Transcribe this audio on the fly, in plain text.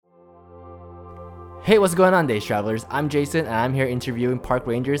Hey, what's going on, Days Travelers? I'm Jason, and I'm here interviewing park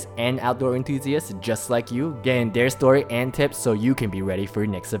rangers and outdoor enthusiasts just like you, getting their story and tips so you can be ready for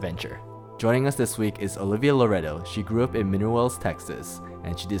your next adventure. Joining us this week is Olivia Loretto. She grew up in Mineral Wells, Texas,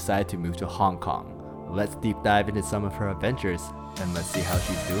 and she decided to move to Hong Kong. Let's deep dive into some of her adventures, and let's see how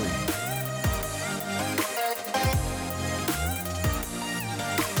she's doing.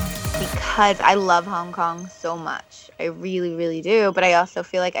 Because I love Hong Kong so much. I really, really do. But I also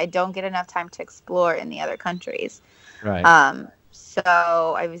feel like I don't get enough time to explore in the other countries. Right. So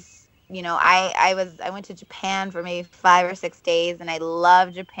I went to Japan for maybe 5 or 6 days, and I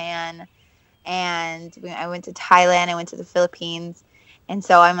love Japan. And I went to Thailand. I went to the Philippines. And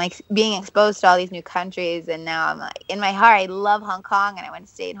so I'm like being exposed to all these new countries. And now I'm like, in my heart, I love Hong Kong, and I want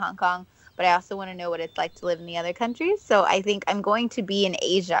to stay in Hong Kong. But I also want to know what it's like to live in the other countries. So I think I'm going to be in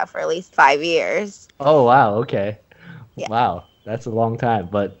Asia for at least 5 years. Oh, wow. Okay. Yeah. Wow. That's a long time.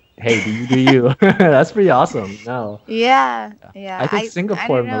 But hey, do you? That's pretty awesome. No. Yeah. I think I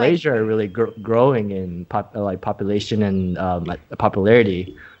Singapore don't and know. Malaysia are really growing in population and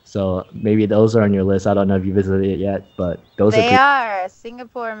popularity. So maybe those are on your list. I don't know if you visited it yet, but those are They pretty. are.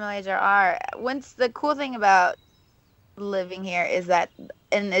 Singapore and Malaysia are. Once the cool thing about living here is that,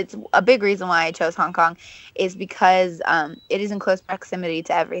 and it's a big reason why I chose Hong Kong, is because it is in close proximity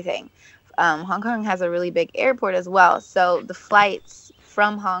to everything. Hong Kong has a really big airport as well, so the flights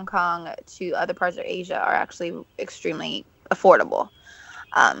from Hong Kong to other parts of Asia are actually extremely affordable.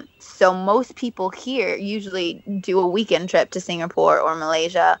 So most people here usually do a weekend trip to Singapore or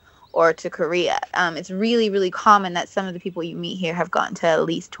Malaysia or to Korea. It's really, really common that some of the people you meet here have gone to at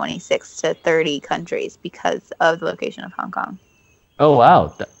least 26 to 30 countries because of the location of Hong Kong. Oh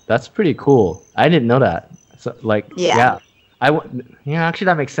wow, that's pretty cool. I didn't know that. So Yeah. yeah, actually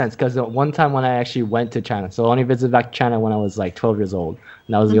that makes sense because one time when I actually went to China, so I only visited back China when I was like 12 years old,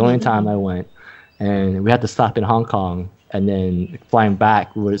 and that was the only Hmm. time I went, and we had to stop in Hong Kong, and then flying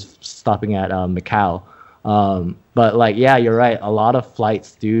back we were stopping at Macau. But like yeah, you're right. A lot of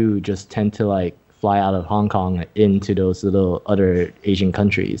flights do just tend to like fly out of Hong Kong into those little other Asian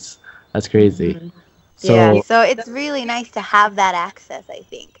countries. That's crazy. Hmm. Yeah, So so it's really nice to have that access, I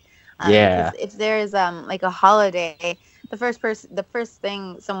think. yeah. Because if there's like a holiday, the first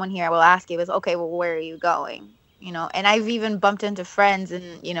thing someone here will ask you is, okay, well, where are you going? And I've even bumped into friends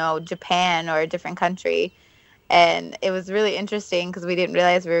in, Japan or a different country, and it was really interesting because we didn't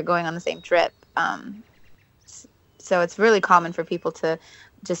realize we were going on the same trip. So it's really common for people to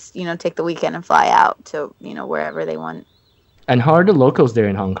just, take the weekend and fly out to, wherever they want. And how are the locals there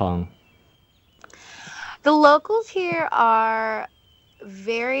in Hong Kong? The locals here are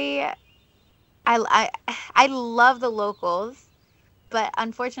very I love the locals, but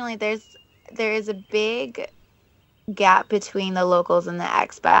unfortunately there is a big gap between the locals and the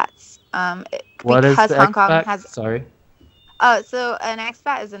expats. What is Because the Hong Kong expat? has Sorry. so an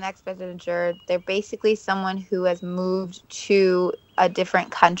expat is an expatriate. They're basically someone who has moved to a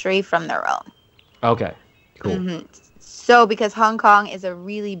different country from their own. Okay, cool. Hmm. So because Hong Kong is a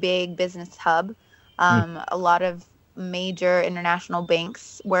really big business hub, Mm. a lot of major international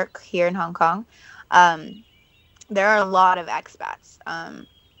banks work here in Hong Kong. Um, there are a lot of expats.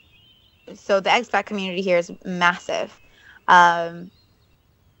 So the expat community here is massive. Um,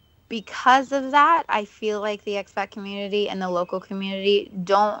 because of that, I feel like the expat community and the local community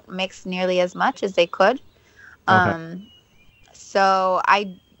don't mix nearly as much as they could. Okay. Um, so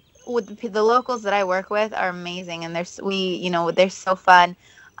I, with the locals that I work with are amazing, and they're so fun.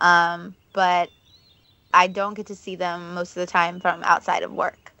 But I don't get to see them most of the time from outside of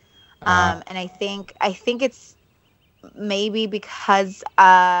work. Uh, And I think it's maybe because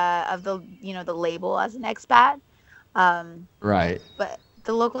of the label as an expat. right. But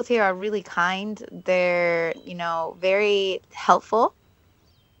the locals here are really kind. They're very helpful,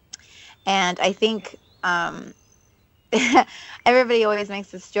 and I think everybody always makes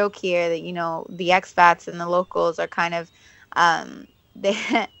this joke here that the expats and the locals are kind of they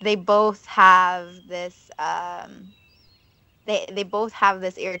they both have this they both have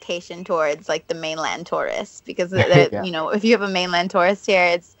this irritation towards like the mainland tourists because Yeah. if you have a mainland tourist here,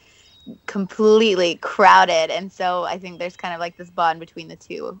 it's completely crowded, and so I think there's kind of like this bond between the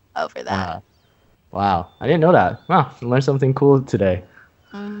two over that. Uh, wow. I didn't know that. Wow. Learned something cool today.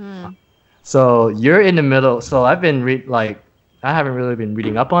 Hmm. So you're in the middle. So I haven't really been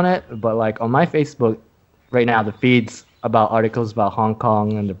reading up on it, but like on my Facebook right now, the feeds about articles about Hong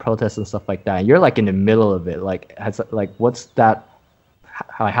Kong and the protests and stuff like that. You're like in the middle of it. What's that?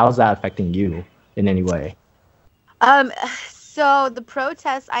 How's that affecting you in any way? um so the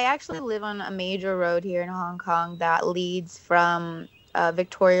protests, I actually live on a major road here in Hong Kong that leads from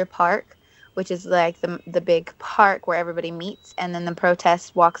Victoria Park, which is like the big park where everybody meets, and then the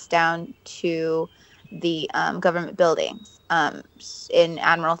protest walks down to the government buildings in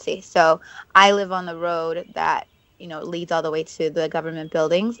Admiralty. So I live on the road that leads all the way to the government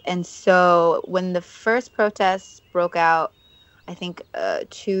buildings. And so when the first protests broke out, I think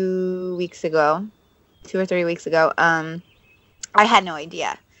 2 weeks ago, 2 or 3 weeks ago, I had no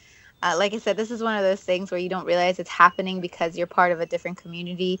idea. Like I said, this is one of those things where you don't realize it's happening because you're part of a different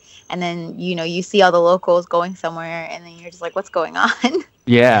community, and then you see all the locals going somewhere, and then you're just like, what's going on?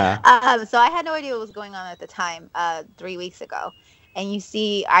 Yeah. So I had no idea what was going on at the time, 3 weeks ago. And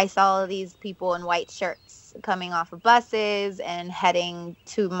I saw all these people in white shirts coming off of buses and heading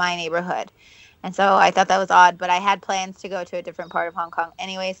to my neighborhood. And so I thought that was odd, but I had plans to go to a different part of Hong Kong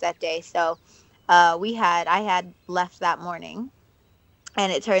anyways that day. So I had left that morning,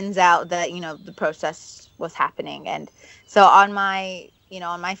 and it turns out that the protest was happening. And so on my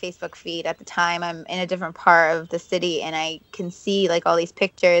Facebook feed at the time, I'm in a different part of the city, and I can see like all these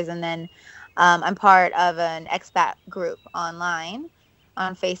pictures. And then I'm part of an expat group online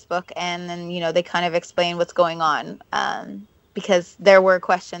on Facebook, and then they kind of explain what's going on, because there were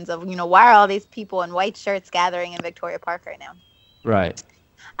questions of why are all these people in white shirts gathering in Victoria Park right now. Right.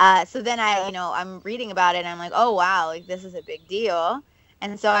 So then I'm reading about it, and I'm like, oh wow, like this is a big deal.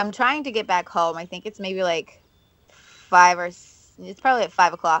 And so I'm trying to get back home. I think it's maybe like it's probably at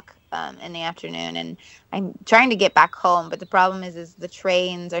 5 o'clock in the afternoon, and I'm trying to get back home. But the problem is the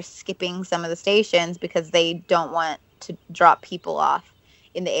trains are skipping some of the stations because they don't want to drop people off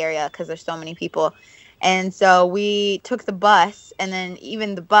in the area because there's so many people. And so we took the bus, and then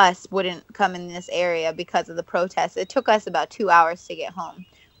even the bus wouldn't come in this area because of the protests. It took us about 2 hours to get home,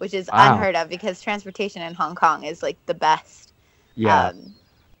 which is unheard of because transportation in Hong Kong is like the best. Yeah.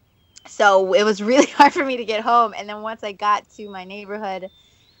 So it was really hard for me to get home. And then once I got to my neighborhood,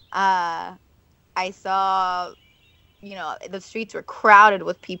 I saw, the streets were crowded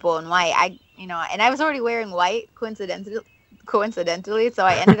with people in white. And I was already wearing white coincidentally. So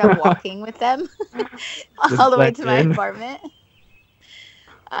I ended up walking with them all the way to my apartment.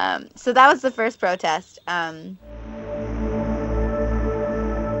 So that was the first protest.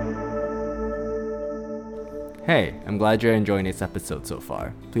 Hey, I'm glad you're enjoying this episode so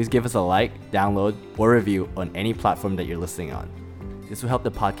far. Please give us a like, download, or review on any platform that you're listening on. This will help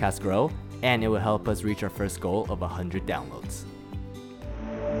the podcast grow, and it will help us reach our first goal of 100 downloads.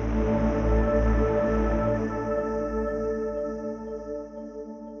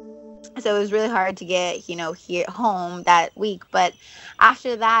 So it was really hard to get, here home that week. But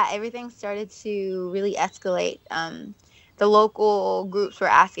after that, everything started to really escalate. The local groups were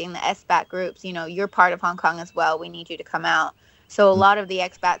asking, the expat groups, you're part of Hong Kong as well. We need you to come out. So a lot of the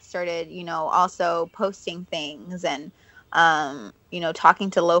expats started, also posting things and, talking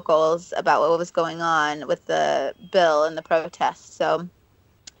to locals about what was going on with the bill and the protests. So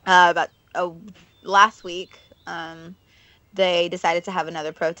last week, they decided to have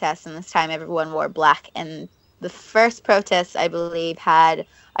another protest, and this time everyone wore black. And the first protest, I believe, had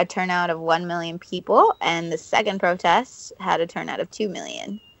a turnout of 1 million people, and the second protest had a turnout of 2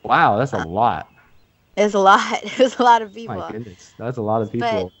 million. Wow, that's a lot. It was a lot. It was a lot of people. My goodness, that's a lot of people.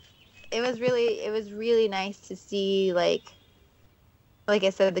 But it was really nice to see, like I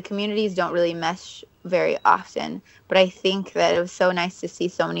said, the communities don't really mesh very often, but I think that it was so nice to see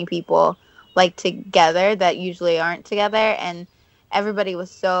so many people together that usually aren't together, and everybody was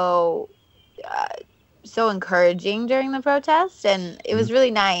so encouraging during the protest, and it was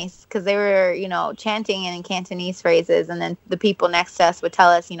really nice because they were chanting in Cantonese phrases, and then the people next to us would tell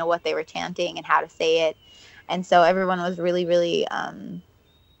us what they were chanting and how to say it. And so everyone was really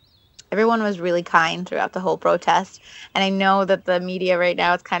kind throughout the whole protest. And I know that the media right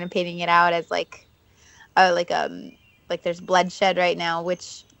now is kind of painting it out as like there's bloodshed right now,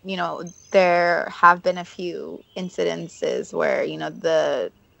 which there have been a few incidences where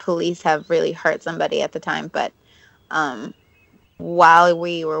the police have really hurt somebody at the time. But while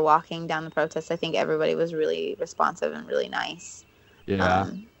we were walking down the protest, I think everybody was really responsive and really nice.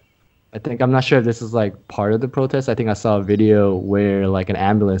 Yeah. I'm not sure if this is part of the protest. I think I saw a video where an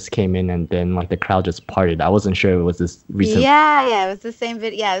ambulance came in and then the crowd just parted. I wasn't sure it was this recent. Yeah, it was the same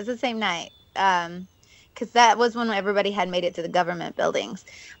video. Yeah, it was the same night. Because that was when everybody had made it to the government buildings.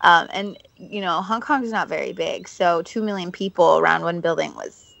 And Hong Kong is not very big, so 2 million people around one building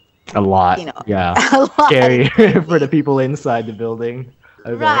was a lot. Yeah, a lot. Scary for the people inside the building.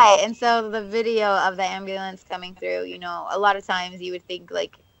 Okay. Right. And so the video of the ambulance coming through, a lot of times you would think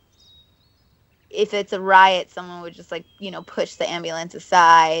if it's a riot, someone would just like, push the ambulance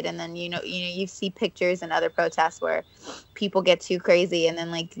aside. And then, you see pictures and other protests where people get too crazy and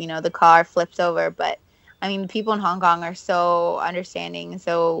then like, the car flips over. But I mean, people in Hong Kong are so understanding,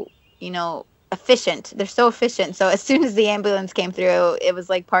 so, efficient. They're so efficient. So as soon as the ambulance came through, it was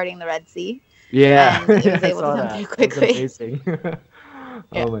like parting the Red Sea. Yeah, And it yeah, was I able to saw come that. through That was quickly. amazing.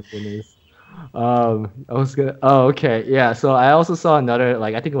 Yeah. Oh my goodness. I was gonna. Oh, okay. Yeah. So I also saw another,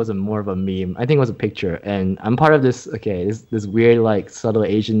 like, I think it was a more of a meme. I think it was a picture, and I'm part of this. Okay, this weird like subtle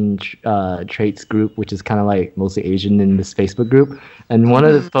Asian traits group, which is kind of like mostly Asian in this Facebook group. And one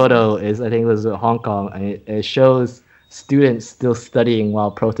of the photo is, I think it was Hong Kong, and it shows students still studying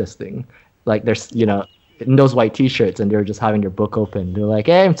while protesting. Like there's in those white T-shirts, and they're just having their book open. They're like,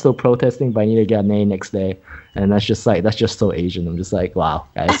 "Hey, I'm still protesting, but I need to get an A next day." And that's just so Asian. I'm just like, wow,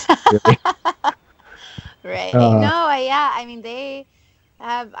 guys. Really? Right. Uh, No, yeah. I mean, they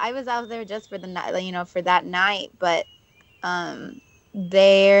have. I was out there just for the night, for that night. But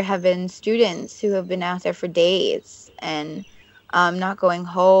there have been students who have been out there for days and not going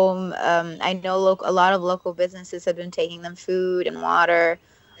home. I know a lot of local businesses have been taking them food and water.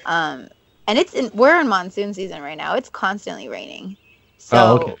 And we're in monsoon season right now. It's constantly raining.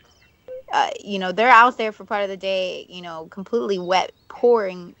 oh, okay. So, they're out there for part of the day, completely wet,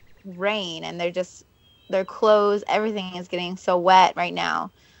 pouring rain, and their clothes, everything is getting so wet right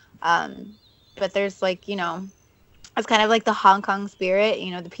now. But there's like, it's kind of like the Hong Kong spirit,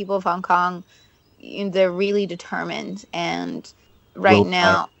 the people of Hong Kong, they're really determined. And right Willpower.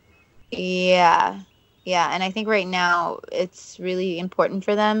 now, yeah, yeah. And I think right now it's really important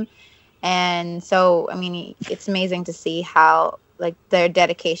for them. And so, I mean, it's amazing to see how, like, their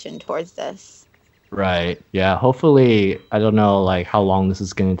dedication towards this. Right. Yeah. Hopefully, I don't know like how long this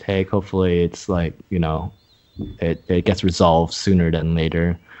is gonna take. Hopefully, it's like it gets resolved sooner than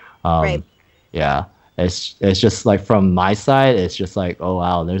later. Right. Um, yeah. It's just like from my side, it's just like, oh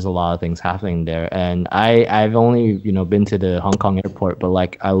wow, there's a lot of things happening there. And I've only been to the Hong Kong airport, but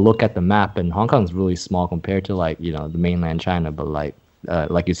like I look at the map, and Hong Kong's really small compared to like the mainland China. But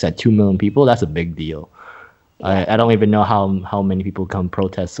like you said, 2 million people, that's a big deal. Yeah. I don't even know how many people come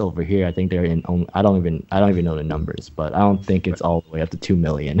protests over here. I think they're I don't even know the numbers, but I don't think it's all the way up to 2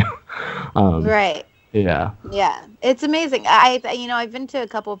 million. um, Right. yeah, Yeah. It's amazing. I've been to a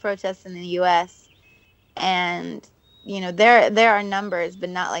couple of protests in the U.S. and, there are numbers, but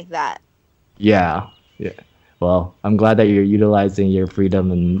not like that. yeah, yeah. Well, I'm glad that you're utilizing your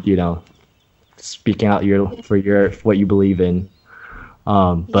freedom and speaking out for what you believe in.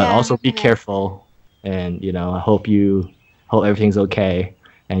 But Yeah. also be careful, and I hope everything's okay,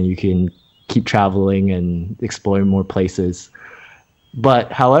 and you can keep traveling and exploring more places.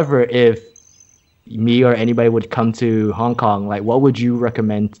 But however, if me or anybody would come to Hong Kong, like what would you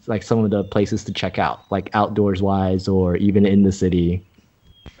recommend, like some of the places to check out, like outdoors wise or even in the city?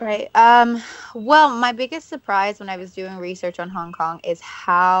 Right. Well, my biggest surprise when I was doing research on Hong Kong is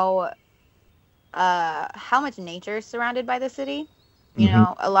how much nature is surrounded by the city. Hmm.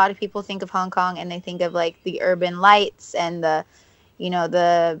 A lot of people think of Hong Kong and they think of like the urban lights and the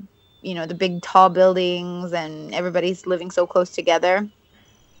big tall buildings and everybody's living so close together.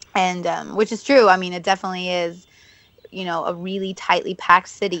 And which is true. I mean, it definitely is, a really tightly packed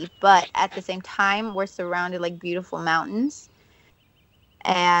city, but at the same time, we're surrounded like beautiful mountains.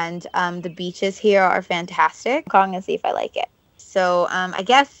 And the beaches here are fantastic. Hong Kong and see if I like it. So I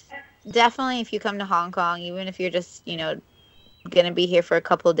guess definitely if you come to Hong Kong, even if you're just going to be here for a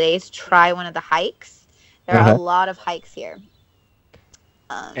couple of days, try one of the hikes. There are a Uh-huh. lot of hikes here.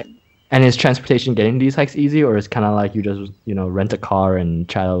 A- Um, And is transportation getting these hikes easy, or is kind of like you just rent a car and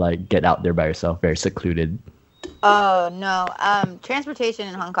try to like get out there by yourself, very secluded? oh no, transportation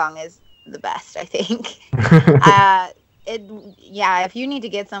in Hong Kong is the best, I think. uh, it yeah, if you need to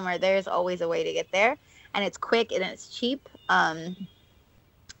get somewhere, there's always a way to get there, and it's quick and it's cheap.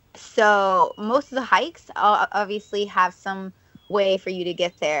 So most of the hikes obviously have some way for you to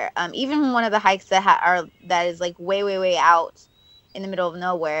get there. Even one of the hikes that is like way, way, way out in the middle of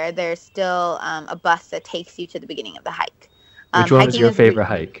nowhere, there's still a bus that takes you to the beginning of the hike. Which one was Hiking your is favorite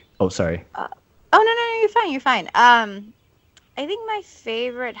hike? Oh, sorry. oh no, you're fine, you're fine. I think my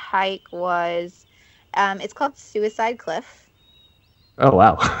favorite hike was it's called Suicide Cliff, Oh,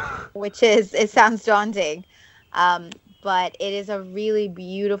 wow. which is, it sounds daunting, um, but it is a really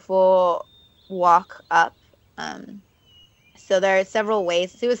beautiful walk up. Um, so there are several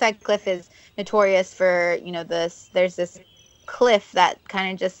ways. Suicide Cliff is notorious for, there's this cliff that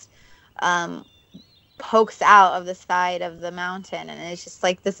kind of just um, pokes out of the side of the mountain, and it's just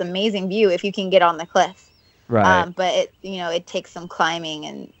like this amazing view if you can get on the cliff. Right. But it takes some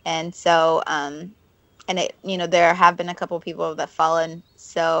climbing, and so and it there have been a couple people that fallen,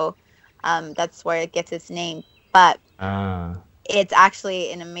 so that's where it gets its name. But Ah. it's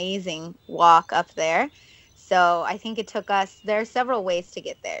actually an amazing walk up there. So I think it took us. There are several ways to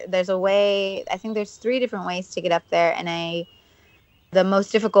get there. There's a way. I think there's 3 different ways to get up there, and the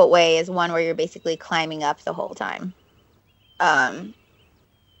most difficult way is one where you're basically climbing up the whole time. Um,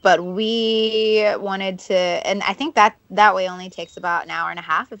 but we wanted to, and I think that way only takes about an hour and a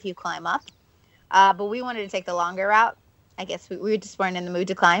half if you climb up. But we wanted to take the longer route. I guess we just weren't in the mood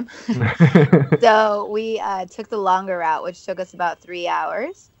to climb. So we took the longer route, which took us about 3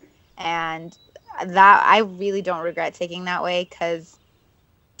 hours. And that I really don't regret taking that way, because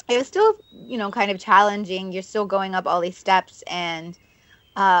it was still, kind of challenging. You're still going up all these steps, and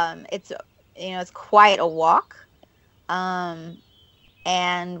it's quite a walk. Um,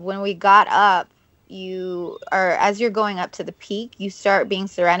 and when we got up, as you're going up to the peak, you start being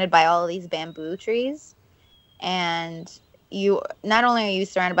surrounded by all of these bamboo trees. And you not only are you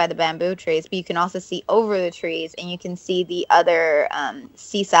surrounded by the bamboo trees, but you can also see over the trees, and you can see the other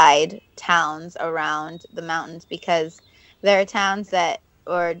seaside towns around the mountains, because there are towns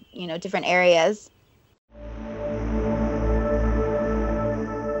or different areas.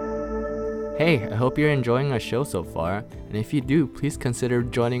 Hey, I hope you're enjoying our show so far, and if you do, please consider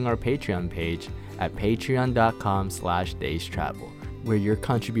joining our Patreon page at patreon.com/daystravel, where your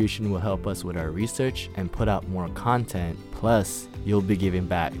contribution will help us with our research and put out more content, plus you'll be giving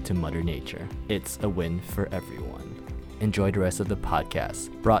back to Mother Nature. It's a win for everyone. Enjoy the rest of the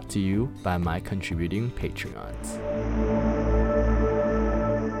podcast, brought to you by my contributing Patreons.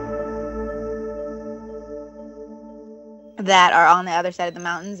 That are on the other side of the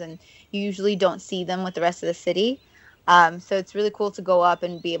mountains, and you usually don't see them with the rest of the city. So it's really cool to go up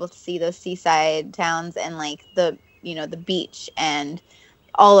and be able to see those seaside towns, and like the beach, and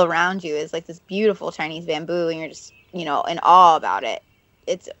all around you is like this beautiful Chinese bamboo, and you're just in awe about it.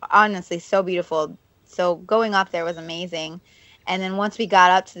 It's honestly so beautiful. So going up there was amazing. And then once we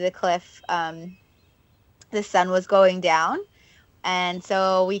got up to the cliff, the sun was going down. And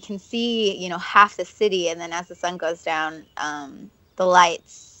so we can see, half the city. And then as the sun goes down, the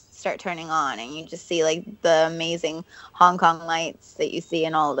lights start turning on, and you just see like the amazing Hong Kong lights that you see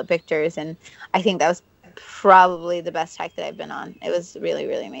in all of the pictures. And I think that was probably the best hike that I've been on. It was really,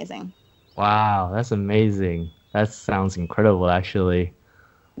 really amazing. Wow, that's amazing. That sounds incredible, actually.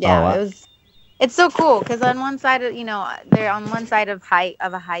 Yeah, Oh, wow. It's so cool, because on one side of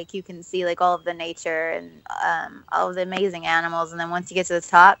a hike, you can see like all of the nature and all of the amazing animals, and then once you get to the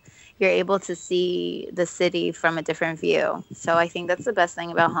top, you're able to see the city from a different view. So I think that's the best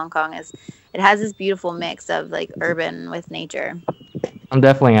thing about Hong Kong, is it has this beautiful mix of like urban with nature. I'm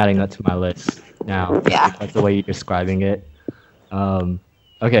definitely adding that to my list now. Yeah. That's the way you're describing it.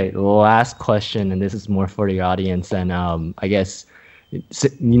 Okay, the last question, and this is more for the audience, and I guess you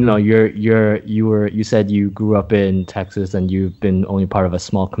said you grew up in Texas, and you've been only part of a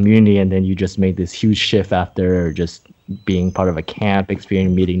small community, and then you just made this huge shift after just being part of a camp,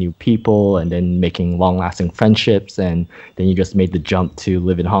 experiencing meeting new people, and then making long-lasting friendships, and then you just made the jump to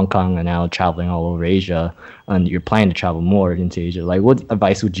live in Hong Kong and now traveling all over Asia, and you're planning to travel more into Asia. Like, what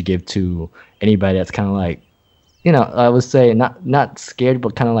advice would you give to anybody that's kind of like, I would say not scared,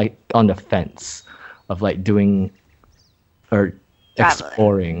 but kind of like on the fence of like doing or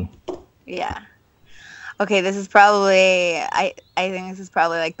exploring? Yeah. Okay, this is probably I think this is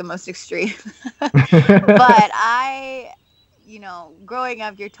probably like the most extreme. But growing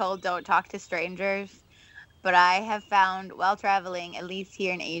up, you're told don't talk to strangers. But I have found while traveling, at least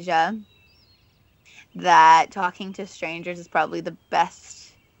here in Asia, that talking to strangers is probably the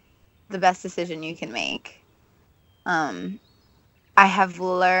best decision you can make. I have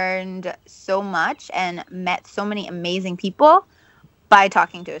learned so much and met so many amazing people by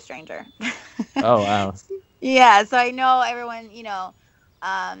talking to a stranger. Oh, wow. Yeah, so I know everyone,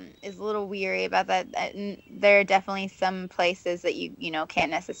 is a little weary about that. And there are definitely some places that you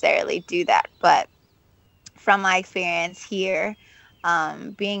can't necessarily do that. But from my experience here,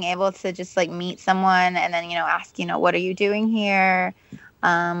 being able to just like meet someone and then, ask, what are you doing here?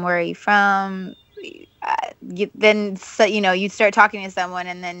 Where are you from? You start talking to someone,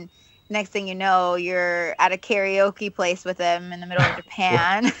 and then next thing you know, you're at a karaoke place with them in the middle of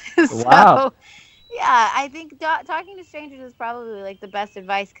Japan. Wow. So, yeah, I think talking to strangers is probably like the best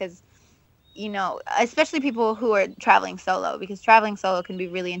advice, because, especially people who are traveling solo, because traveling solo can be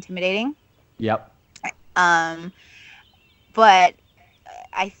really intimidating. Yep. But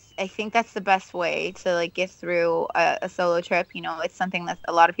I think that's the best way to like get through a solo trip. It's something that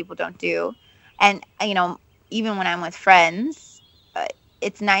a lot of people don't do. And, even when I'm with friends,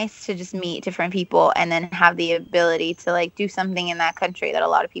 it's nice to just meet different people and then have the ability to like do something in that country that a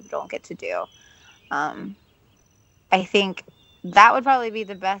lot of people don't get to do. I think that would probably be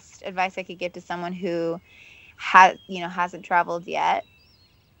the best advice I could give to someone who hasn't traveled yet,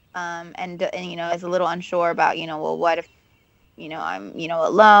 and is a little unsure about, well, what if, I'm,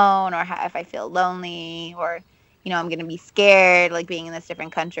 alone, or if I feel lonely, or, I'm going to be scared, like being in this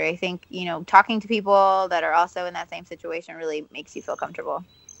different country. I think, talking to people that are also in that same situation really makes you feel comfortable.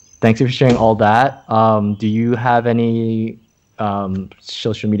 Thanks for sharing all that. Do you have any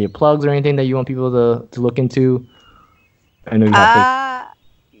social media plugs or anything that you want people to look into? I know you have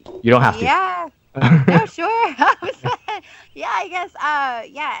to. You don't have to. Yeah. No, sure. Yeah, I guess.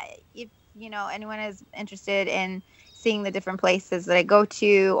 If anyone is interested in seeing the different places that I go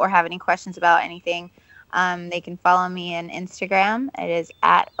to or have any questions about anything, they can follow me on Instagram. It is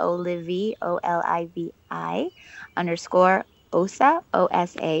at Olivi, OLIVI _ Osa,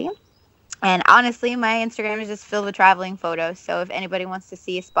 OSA. And honestly, my Instagram is just filled with traveling photos. So if anybody wants to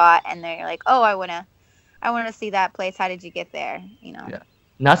see a spot and they're like, oh, I want to see that place. How did you get there? Yeah.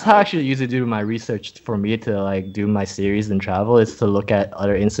 And that's how I actually usually do my research for me to like do my series and travel, is to look at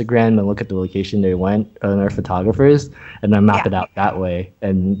other Instagram and look at the location they went and their photographers, and then map it out that way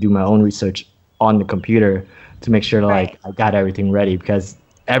and do my own research on the computer to make sure like I got everything ready, because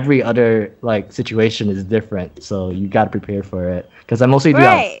every other like situation is different, so you got to prepare for it. Because I mostly do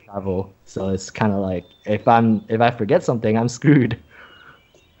travel, so it's kind of like if I forget something, I'm screwed.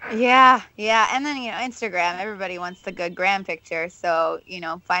 Yeah. And then, Instagram, everybody wants the good gram picture. So,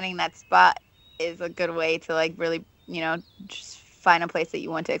 finding that spot is a good way to like really, just find a place that you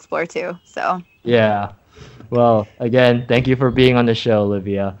want to explore too. So, yeah. Well, again, thank you for being on the show,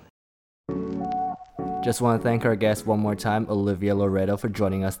 Olivia. Just want to thank our guest one more time, Olivia Loredo, for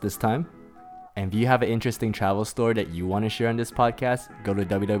joining us this time. And if you have an interesting travel story that you want to share on this podcast, go to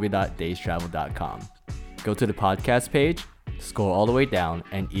www.daystravel.com. Go to the podcast page, scroll all the way down,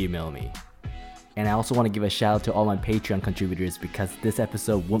 and email me. And I also want to give a shout out to all my Patreon contributors, because this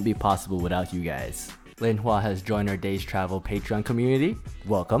episode wouldn't be possible without you guys. Lin Hua has joined our Days Travel Patreon community.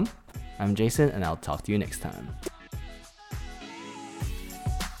 Welcome. I'm Jason, and I'll talk to you next time.